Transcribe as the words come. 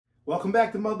Welcome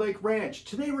back to Mud Lake Ranch.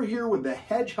 Today we're here with the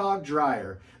Hedgehog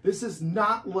dryer. This is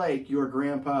not like your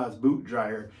grandpa's boot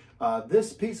dryer.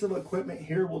 This piece of equipment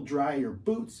here will dry your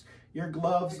boots, your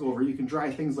gloves, you can dry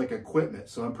things like equipment.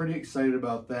 So I'm pretty excited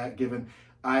about that, given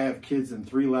I have kids in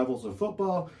 3 levels of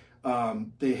football.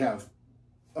 They have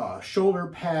shoulder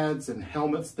pads and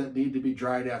helmets that need to be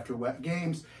dried after wet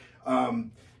games.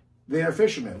 They are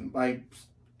fishermen. My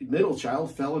middle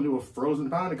child fell into a frozen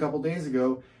pond a couple days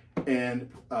ago, and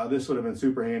this would have been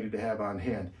super handy to have on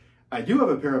hand. I do have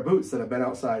a pair of boots that have been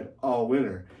outside all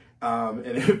winter, and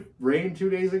it rained 2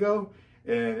 days ago,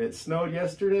 and it snowed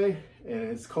yesterday, and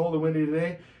it's cold and windy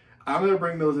today. I'm gonna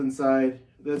bring those inside.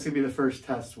 That's gonna be the first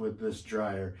test with this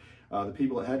dryer. The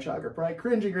people at Hedgehog are probably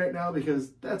cringing right now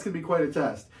because that's gonna be quite a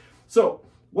test. So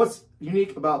what's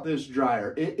unique about this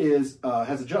dryer? It is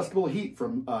has adjustable heat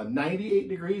from 98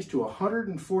 degrees to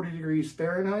 140 degrees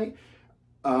Fahrenheit.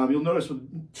 You'll notice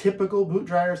with typical boot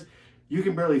dryers, you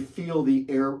can barely feel the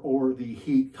air or the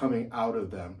heat coming out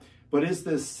of them. But is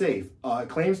this safe? It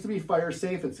claims to be fire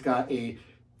safe. It's got a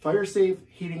fire safe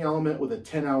heating element with a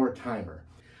 10-hour timer.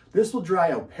 This will dry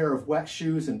a pair of wet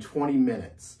shoes in 20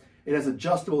 minutes. It has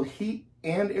adjustable heat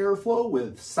and airflow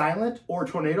with silent or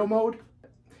tornado mode.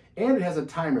 And it has a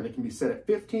timer that can be set at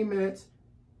 15 minutes,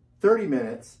 30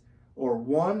 minutes, or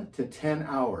 1 to 10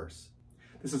 hours.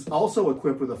 This is also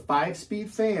equipped with a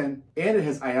 5-speed fan, and it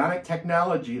has Ionic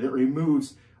technology that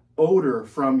removes odor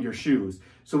from your shoes.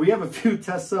 So we have a few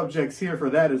test subjects here for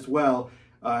that as well.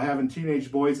 Having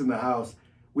teenage boys in the house,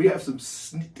 we have some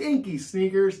stinky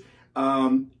sneakers,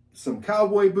 some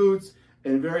cowboy boots,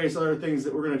 and various other things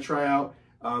that we're going to try out.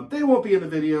 They won't be in the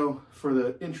video for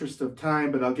the interest of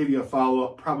time, but I'll give you a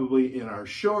follow-up probably in our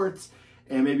shorts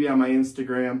and maybe on my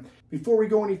Instagram. Before we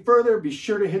go any further, be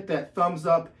sure to hit that thumbs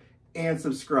up and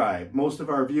subscribe. Most of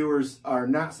our viewers are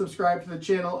not subscribed to the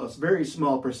channel. A very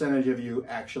small percentage of you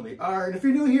actually are. And if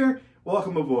you're new here,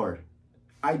 welcome aboard.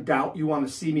 I doubt you want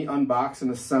to see me unbox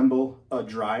and assemble a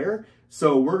dryer.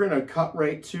 So we're going to cut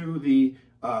right to the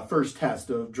first test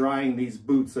of drying these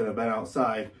boots that have been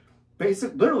outside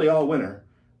literally all winter.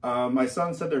 My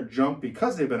son said they're junk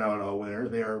because they've been out all winter.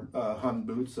 They are Hun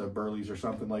boots, Burleys or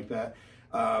something like that.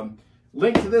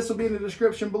 Link to this will be in the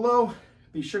description below.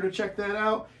 Be sure to check that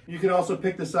out. You can also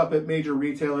pick this up at major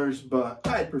retailers, but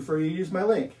I'd prefer you use my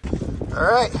link. All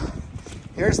right,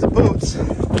 here's the boots.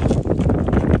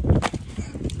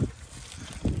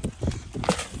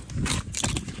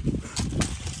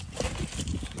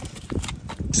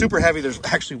 Super heavy. There's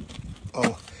actually,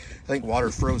 I think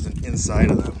water frozen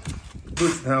inside of them.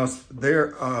 Boots in the house,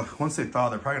 they're, once they thaw,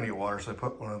 they're probably gonna get water, so I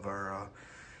put one of our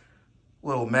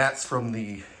little mats from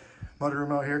the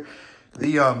mudroom out here. The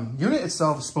unit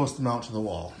itself is supposed to mount to the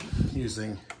wall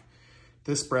using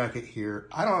this bracket here.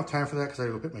 I don't have time for that because I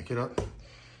gotta go pick my kid up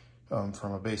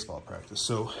from a baseball practice.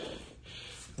 So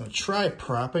I'm gonna try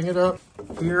propping it up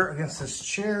here against this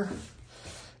chair,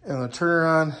 and I'm gonna turn her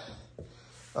on.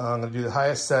 I'm gonna do the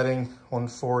highest setting,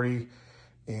 140,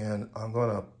 and I'm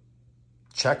gonna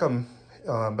check them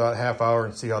about a half hour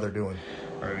and see how they're doing.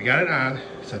 All right, we got it on.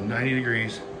 It's at 90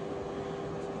 degrees.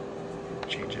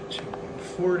 Change it to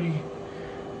 140.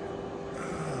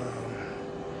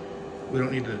 We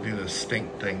don't need to do the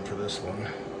stink thing for this one.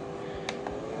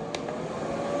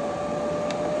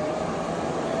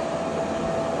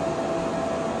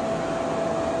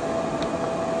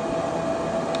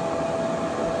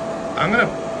 I'm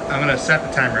gonna set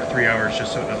the timer at 3 hours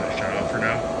just so it doesn't shut off for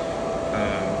now.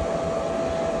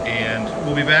 And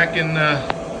we'll be back in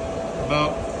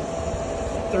about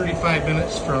 35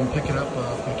 minutes from picking up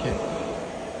my kid.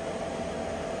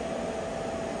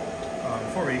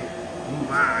 Before we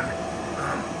move on,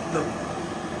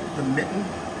 the mitten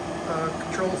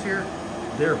controls here,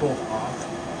 they're both off.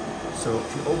 So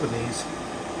if you open these,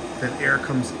 then air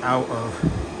comes out of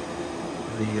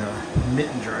the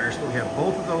mitten dryers. So we have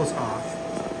both of those off.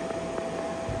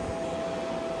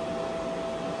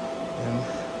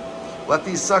 And let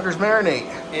these suckers marinate.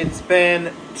 It's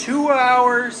been 2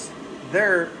 hours.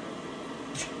 They're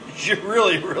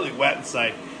really, really wet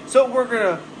inside. So we're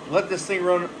gonna let this thing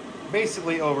run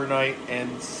basically overnight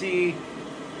and see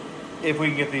if we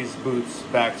can get these boots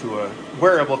back to a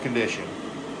wearable condition.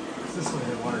 This one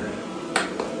had water in it.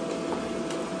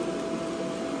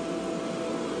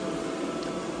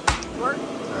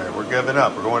 All right, we're giving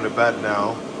up. We're going to bed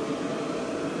now.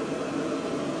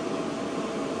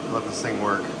 Let this thing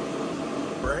work.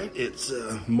 All right, it's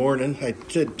morning. I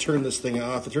did turn this thing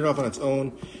off. I turned it off on its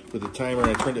own with the timer,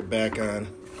 and I turned it back on.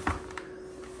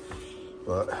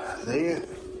 But they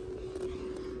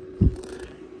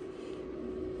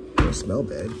don't smell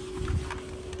bad.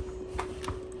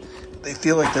 they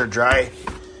feel like they're dry.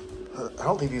 I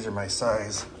don't think these are my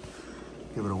size.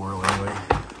 Give it a whirl anyway.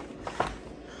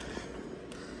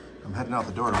 I'm heading out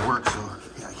the door to work, so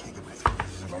yeah, I can't get my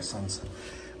fingers. These are my son's.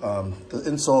 The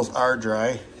insoles are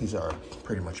dry. These are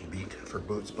pretty much beat for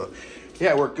boots, but yeah,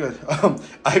 it worked good.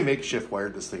 I makeshift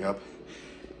wired this thing up.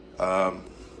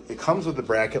 It comes with the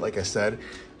bracket, like I said.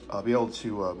 I'll be able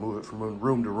to move it from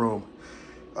room to room.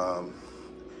 I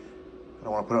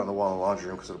don't want to put it on the wall in the laundry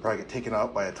room because it'll probably get taken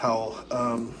out by a towel.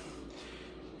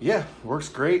 Yeah, works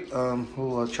great.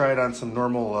 We'll try it on some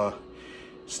normal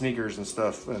sneakers and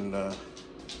stuff, and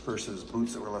versus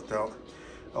boots that were left out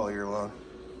all year long.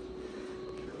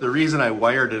 The reason I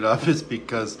wired it up is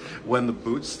because when the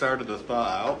boots started to thaw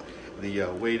out, the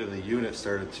weight of the unit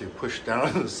started to push down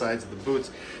on the sides of the boots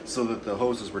so that the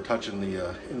hoses were touching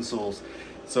the insoles.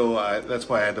 So that's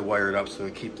why I had to wire it up so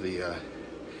to keep the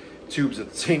tubes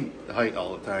at the same height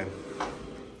all the time.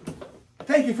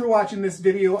 Thank you for watching this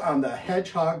video on the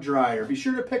Hedgehog dryer. Be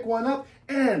sure to pick one up,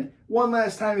 and one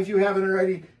last time, if you haven't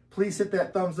already, please hit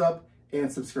that thumbs up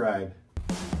and subscribe.